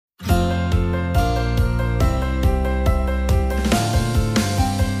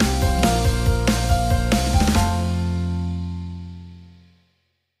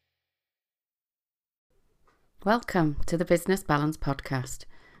Welcome to the Business Balance Podcast.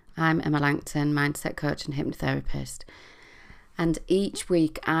 I'm Emma Langton, mindset coach and hypnotherapist. And each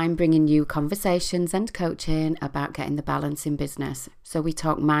week I'm bringing you conversations and coaching about getting the balance in business. So we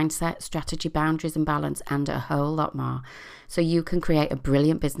talk mindset, strategy, boundaries and balance and a whole lot more. So you can create a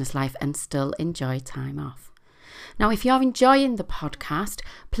brilliant business life and still enjoy time off. Now, if you're enjoying the podcast,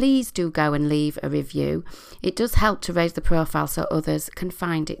 please do go and leave a review. It does help to raise the profile so others can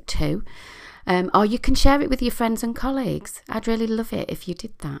find it too. Or you can share it with your friends and colleagues. I'd really love it if you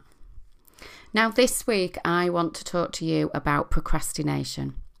did that. Now, this week, I want to talk to you about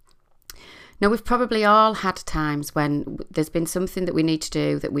procrastination. Now, we've probably all had times when there's been something that we need to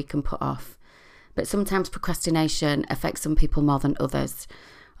do that we can put off. But sometimes procrastination affects some people more than others.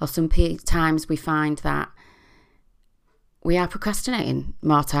 Or sometimes we find that we are procrastinating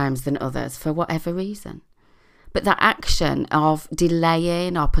more times than others for whatever reason. But that action of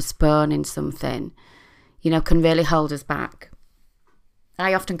delaying or postponing something, can really hold us back.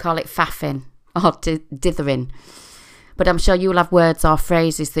 I often call it faffing or dithering. But I'm sure you'll have words or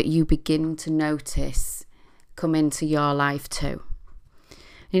phrases that you begin to notice come into your life too.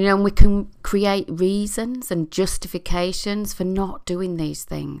 And we can create reasons and justifications for not doing these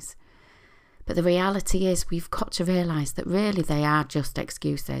things. But the reality is we've got to realise that really they are just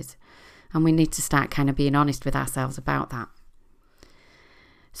excuses. And we need to start kind of being honest with ourselves about that.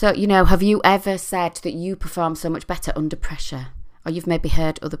 So, have you ever said that you perform so much better under pressure? Or you've maybe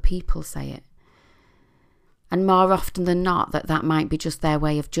heard other people say it? And more often than not, that might be just their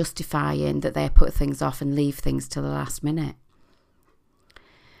way of justifying that they put things off and leave things till the last minute.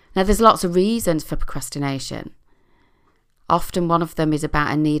 Now, there's lots of reasons for procrastination. Often one of them is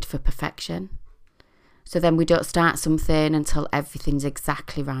about a need for perfection. So then we don't start something until everything's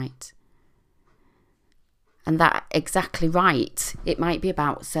exactly right. And that exactly right, it might be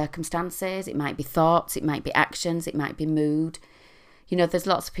about circumstances, it might be thoughts, it might be actions, it might be mood. There's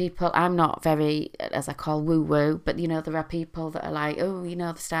lots of people, I'm not very, as I call woo-woo, but, there are people that are like,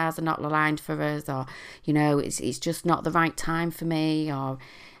 the stars are not aligned for us, or, it's just not the right time for me, or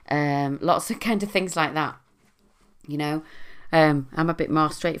lots of kind of things like that. I'm a bit more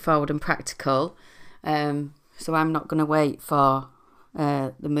straightforward and practical, so I'm not going to wait for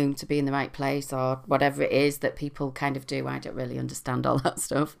the moon to be in the right place or whatever it is that people kind of do. I don't really understand all that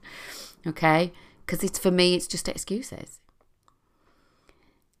stuff, okay? Because for me, it's just excuses.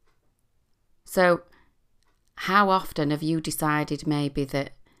 So how often have you decided maybe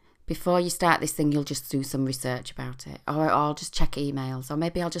that before you start this thing, you'll just do some research about it, or I'll just check emails, or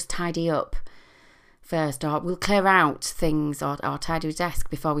maybe I'll just tidy up first, or we'll clear out things or tidy a desk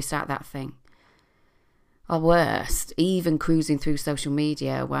before we start that thing? Or worse, even cruising through social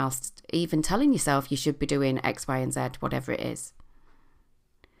media whilst even telling yourself you should be doing X, Y, and Z, whatever it is.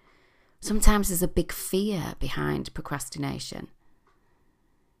 Sometimes there's a big fear behind procrastination.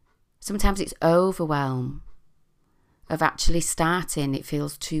 Sometimes it's overwhelm of actually starting. It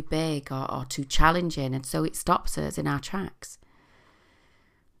feels too big or too challenging, and so it stops us in our tracks.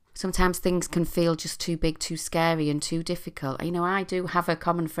 Sometimes things can feel just too big, too scary, and too difficult. I do have a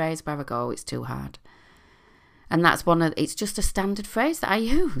common phrase where I go, it's too hard. And that's it's just a standard phrase that I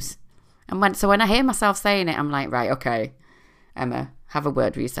use. And when I hear myself saying it, I'm like, right, okay, Emma, have a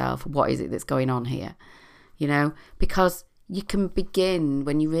word with yourself. What is it that's going on here? Because you can begin,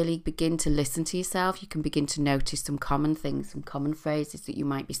 when you really begin to listen to yourself, you can begin to notice some common things, some common phrases that you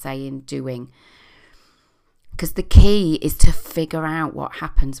might be saying, doing. Because the key is to figure out what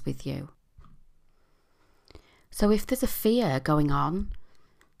happens with you. So if there's a fear going on,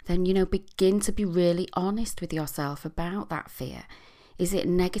 then, begin to be really honest with yourself about that fear. Is it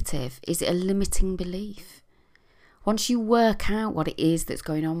negative? Is it a limiting belief? Once you work out what it is that's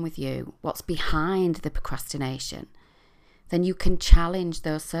going on with you, what's behind the procrastination, then you can challenge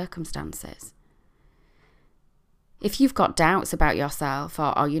those circumstances. If you've got doubts about yourself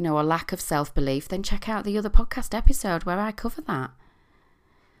or a lack of self-belief, then check out the other podcast episode where I cover that.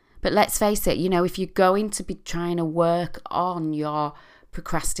 But let's face it, if you're going to be trying to work on your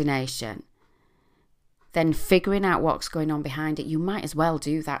procrastination, then figuring out what's going on behind it, you might as well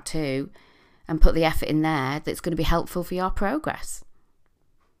do that too and put the effort in there that's going to be helpful for your progress.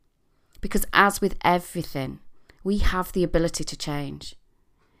 Because as with everything, we have the ability to change.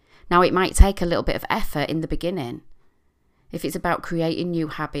 Now, it might take a little bit of effort in the beginning. If it's about creating new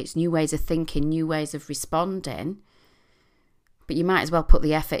habits, new ways of thinking, new ways of responding, but you might as well put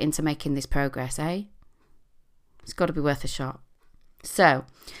the effort into making this progress, eh? It's got to be worth a shot. So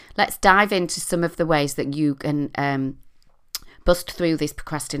let's dive into some of the ways that you can bust through this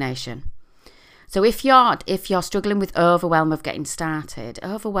procrastination. So if you're struggling with overwhelm of getting started,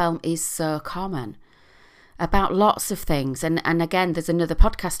 overwhelm is so common. about lots of things. And again, there's another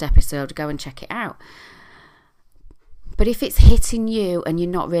podcast episode, go and check it out. But if it's hitting you and you're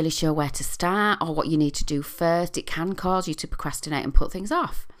not really sure where to start or what you need to do first, it can cause you to procrastinate and put things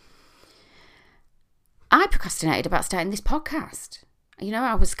off. I procrastinated about starting this podcast.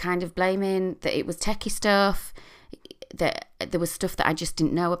 I was kind of blaming that it was techie stuff, that there was stuff that I just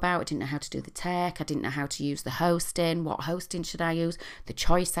didn't know about. I didn't know how to do the tech. I didn't know how to use the hosting. What hosting should I use? The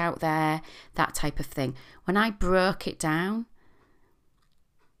choice out there, that type of thing. When I broke it down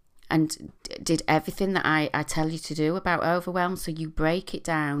and did everything that I tell you to do about overwhelm, so you break it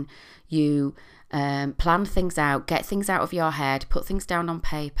down, you plan things out, get things out of your head, put things down on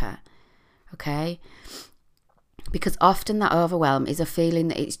paper, okay? Because often that overwhelm is a feeling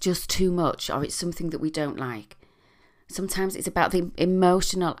that it's just too much or it's something that we don't like. Sometimes it's about the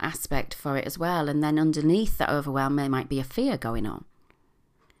emotional aspect for it as well. And then underneath that overwhelm, there might be a fear going on.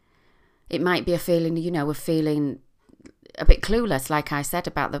 It might be a feeling, of feeling a bit clueless, like I said,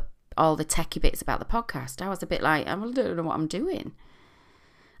 about all the techie bits about the podcast. I was a bit like, I don't know what I'm doing.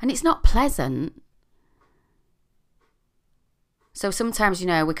 And it's not pleasant. So sometimes,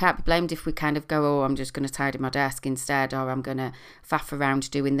 we can't be blamed if we kind of go, oh, I'm just going to tidy my desk instead, or I'm going to faff around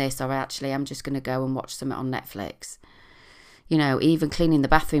doing this, or actually I'm just going to go and watch something on Netflix. Even cleaning the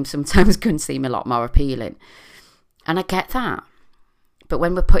bathroom sometimes can seem a lot more appealing. And I get that. But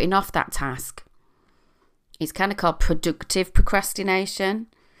when we're putting off that task, it's kind of called productive procrastination.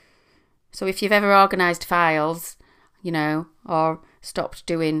 So if you've ever organised files, or stopped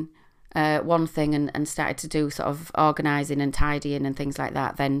doing one thing and started to do sort of organising and tidying and things like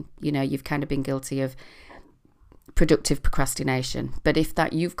that, then, you've kind of been guilty of productive procrastination. But if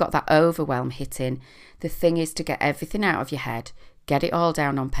you've got that overwhelm hitting, the thing is to get everything out of your head, get it all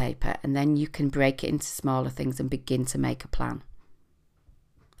down on paper, and then you can break it into smaller things and begin to make a plan.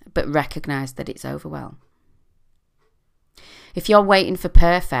 But recognise that it's overwhelm. If you're waiting for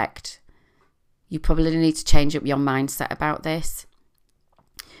perfect, you probably need to change up your mindset about this.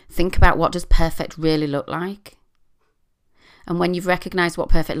 Think about, what does perfect really look like? And when you've recognised what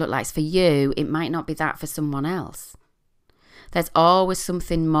perfect looks like for you, it might not be that for someone else. There's always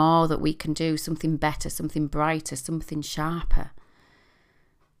something more that we can do, something better, something brighter, something sharper.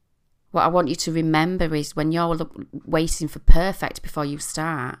 What I want you to remember is when you're waiting for perfect before you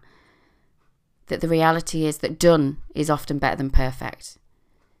start, that the reality is that done is often better than perfect.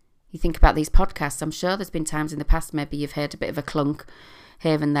 You think about these podcasts, I'm sure there's been times in the past maybe you've heard a bit of a clunk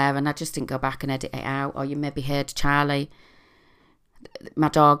here and there and I just didn't go back and edit it out, or you maybe heard Charlie, my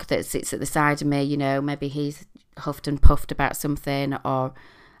dog that sits at the side of me, maybe he's huffed and puffed about something, or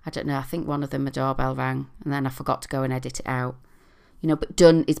I don't know, I think one of them, a doorbell rang and then I forgot to go and edit it out. But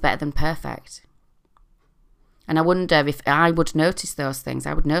done is better than perfect. And I wonder if I would notice those things.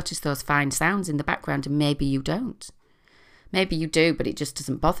 I would notice those fine sounds in the background, and maybe you don't. Maybe you do, but it just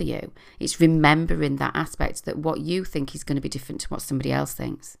doesn't bother you. It's remembering that aspect, that what you think is going to be different to what somebody else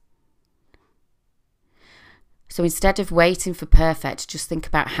thinks. So instead of waiting for perfect, just think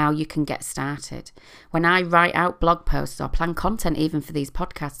about how you can get started. When I write out blog posts or plan content even for these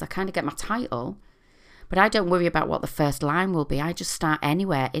podcasts, I kind of get my title, but I don't worry about what the first line will be. I just start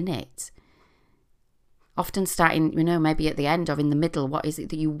anywhere in it. Often starting, maybe at the end or in the middle. What is it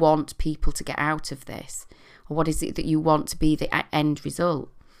that you want people to get out of this? Or what is it that you want to be the end result?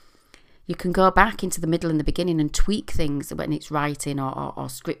 You can go back into the middle and the beginning and tweak things when it's writing or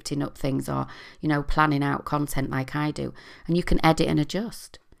scripting up things, or, planning out content like I do. And you can edit and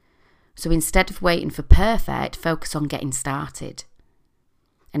adjust. So instead of waiting for perfect, focus on getting started.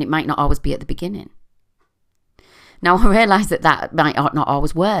 And it might not always be at the beginning. Now, I realise that might not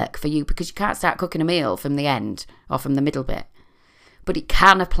always work for you, because you can't start cooking a meal from the end or from the middle bit. But it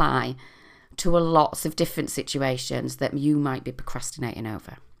can apply to lots of different situations that you might be procrastinating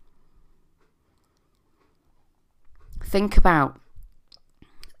over. Think about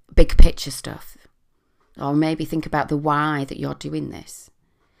big picture stuff, or maybe think about the why that you're doing this.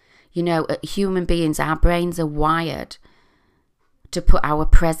 Human beings, our brains are wired to put our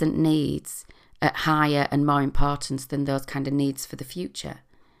present needs at higher and more importance than those kind of needs for the future.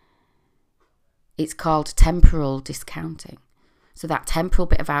 It's called temporal discounting. So that temporal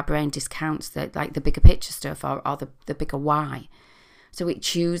bit of our brain discounts the bigger picture stuff, or the bigger why. So it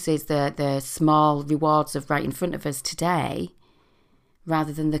chooses the small rewards of right in front of us today,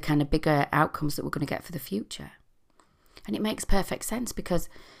 rather than the kind of bigger outcomes that we're going to get for the future. And it makes perfect sense, because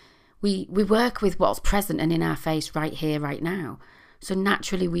we work with what's present and in our face right here, right now. So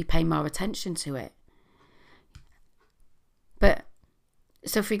naturally we pay more attention to it.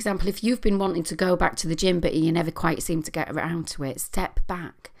 So for example, if you've been wanting to go back to the gym but you never quite seem to get around to it, step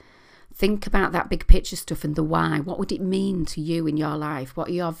back. Think about that big picture stuff and the why. What would it mean to you in your life? What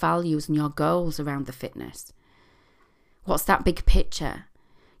are your values and your goals around the fitness? What's that big picture?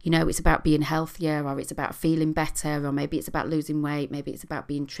 You know, it's about being healthier, or it's about feeling better, or maybe it's about losing weight, maybe it's about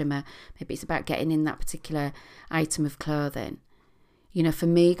being trimmer, maybe it's about getting in that particular item of clothing. You know, for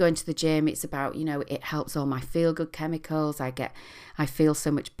me, going to the gym, it's about, you know, it helps all my feel-good chemicals. I feel so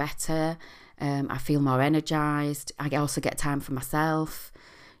much better. I feel more energized. I also get time for myself,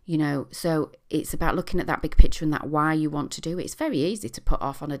 you know. So it's about looking at that big picture and that why you want to do it. It's very easy to put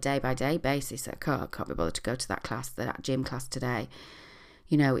off on a day-by-day basis. I can't be bothered to go to that gym class today.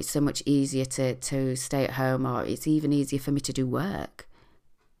 You know, it's so much easier to stay at home, or it's even easier for me to do work.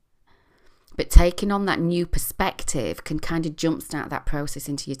 But taking on that new perspective can kind of jumpstart that process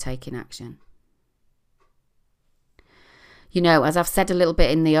into you taking action. You know, as I've said a little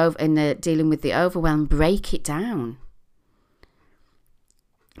bit in the dealing with the overwhelm, break it down.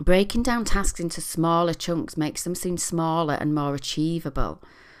 Breaking down tasks into smaller chunks makes them seem smaller and more achievable.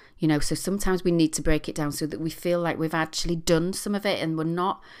 You know, so sometimes we need to break it down so that we feel like we've actually done some of it, and we're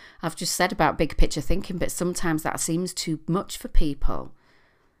not. I've just said about big picture thinking, but sometimes that seems too much for people.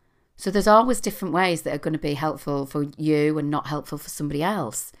 So there's always different ways that are going to be helpful for you and not helpful for somebody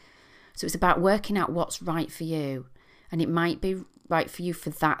else. So it's about working out what's right for you. And it might be right for you for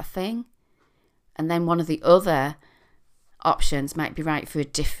that thing. And then one of the other options might be right for a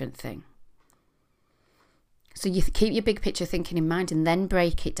different thing. So you keep your big picture thinking in mind and then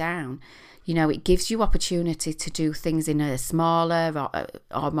break it down. You know, it gives you opportunity to do things in a smaller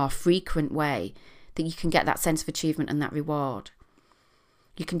or more frequent way that you can get that sense of achievement and that reward.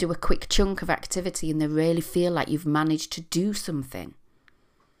 You can do a quick chunk of activity and then really feel like you've managed to do something.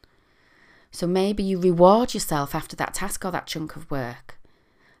 So maybe you reward yourself after that task or that chunk of work.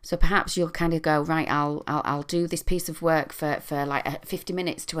 So perhaps you'll kind of go, right, I'll do this piece of work for like 50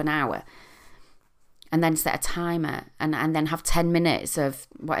 minutes to an hour, and then set a timer and then have 10 minutes of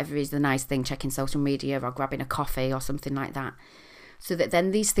whatever is the nice thing, checking social media or grabbing a coffee or something like that. So that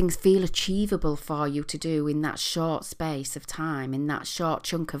then these things feel achievable for you to do in that short space of time, in that short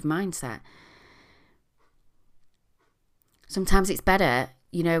chunk of mindset. Sometimes it's better,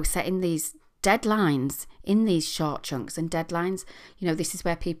 you know, setting these deadlines in these short chunks. And deadlines, you know, this is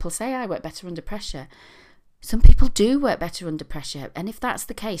where people say, I work better under pressure. Some people do work better under pressure. And if that's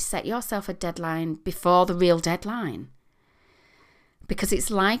the case, set yourself a deadline before the real deadline. Because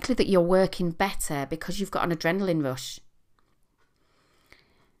it's likely that you're working better because you've got an adrenaline rush.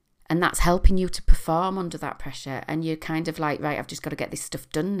 And that's helping you to perform under that pressure. And you're kind of like, right, I've just got to get this stuff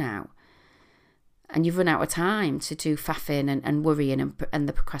done now. And you've run out of time to do faffing and worrying and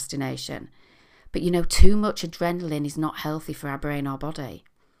the procrastination. But, you know, too much adrenaline is not healthy for our brain or body.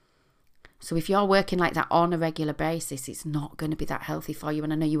 So if you're working like that on a regular basis, it's not going to be that healthy for you.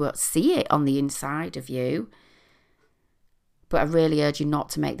 And I know you won't see it on the inside of you. But I really urge you not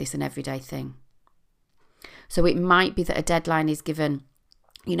to make this an everyday thing. So it might be that a deadline is given,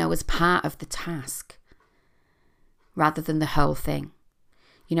 you know, as part of the task rather than the whole thing.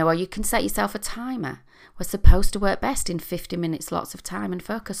 You know, or you can set yourself a timer. We're supposed to work best in 50-minute slots of time and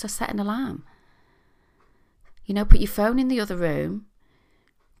focus, so set an alarm. You know, put your phone in the other room,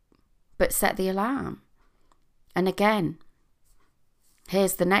 but set the alarm. And again,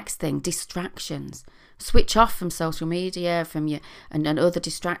 here's the next thing, distractions. Switch off from social media, from your and other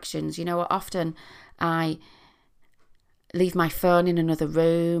distractions. You know, often I leave my phone in another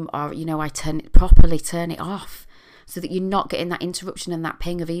room, or, you know, I turn it off so that you're not getting that interruption and that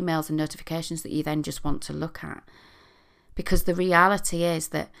ping of emails and notifications that you then just want to look at. Because the reality is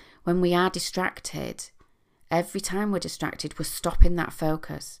that when we are distracted, every time we're distracted, we're stopping that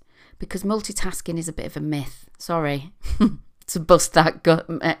focus. Because multitasking is a bit of a myth. Sorry to bust that gut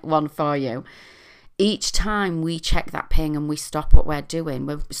one for you. Each time we check that ping and we stop what we're doing,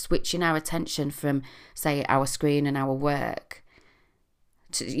 we're switching our attention from, say, our screen and our work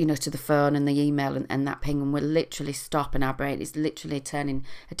to, you know, to the phone and the email and that ping, and we're literally stopping. Our brain is literally turning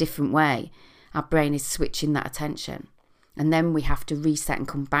a different way. Our brain is switching that attention. And then we have to reset and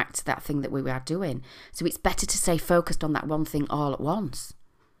come back to that thing that we are doing. So it's better to stay focused on that one thing all at once.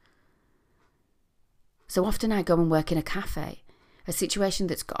 So often I go and work in a cafe, a situation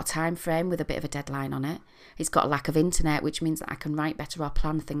that's got a time frame with a bit of a deadline on it. It's got a lack of internet, which means that I can write better or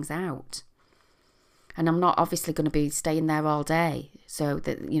plan things out. And I'm not obviously going to be staying there all day. So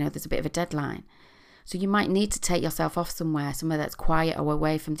that, you know, there's a bit of a deadline. So you might need to take yourself off somewhere that's quiet or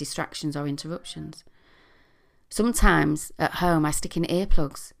away from distractions or interruptions. Sometimes at home I stick in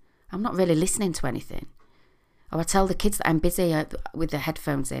earplugs. I'm not really listening to anything. Or I tell the kids that I'm busy with the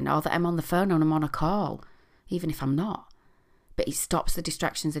headphones in, or that I'm on the phone and I'm on a call, even if I'm not. but it stops the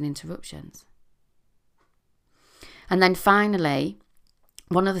distractions and interruptions. And then finally,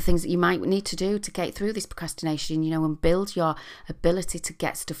 one of the things that you might need to do to get through this procrastination, and build your ability to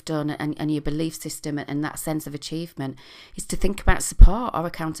get stuff done and your belief system and that sense of achievement, is to think about support or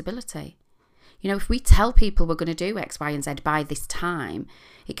accountability. If we tell people we're going to do X, Y, and Z by this time,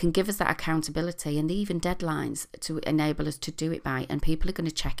 it can give us that accountability and even deadlines to enable us to do it by, and people are going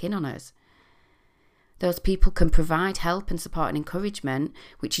to check in on us. Those people can provide help and support and encouragement,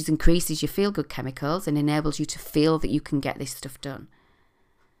 which increases your feel-good chemicals and enables you to feel that you can get this stuff done.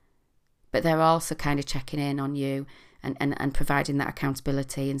 But they're also kind of checking in on you and providing that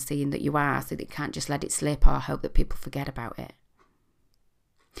accountability and seeing that you are, so that you can't just let it slip or hope that people forget about it.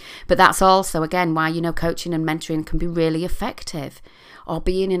 But that's also, again, why, coaching and mentoring can be really effective, or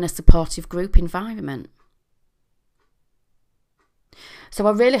being in a supportive group environment. So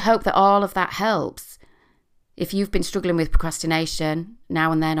I really hope that all of that helps if you've been struggling with procrastination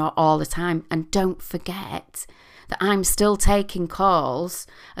now and then or all the time. And don't forget that I'm still taking calls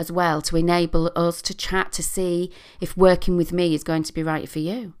as well to enable us to chat to see if working with me is going to be right for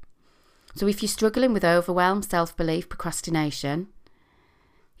you. So if you're struggling with overwhelm, self-belief, procrastination,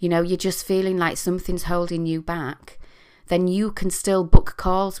 you're just feeling like something's holding you back, then you can still book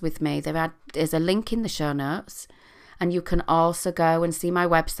calls with me. There's a link in the show notes, and you can also go and see my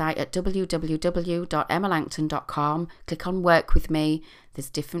website at www.emmalangton.com. Click on work with me.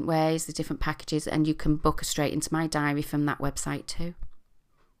 There's different ways, there's different packages, and you can book straight into my diary from that website too.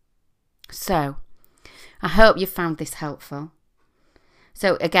 So I hope you found this helpful.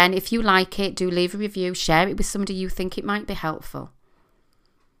 So again, if you like it, do leave a review, share it with somebody you think it might be helpful.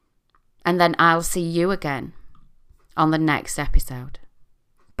 And then I'll see you again on the next episode.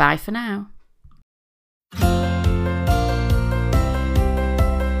 Bye for now.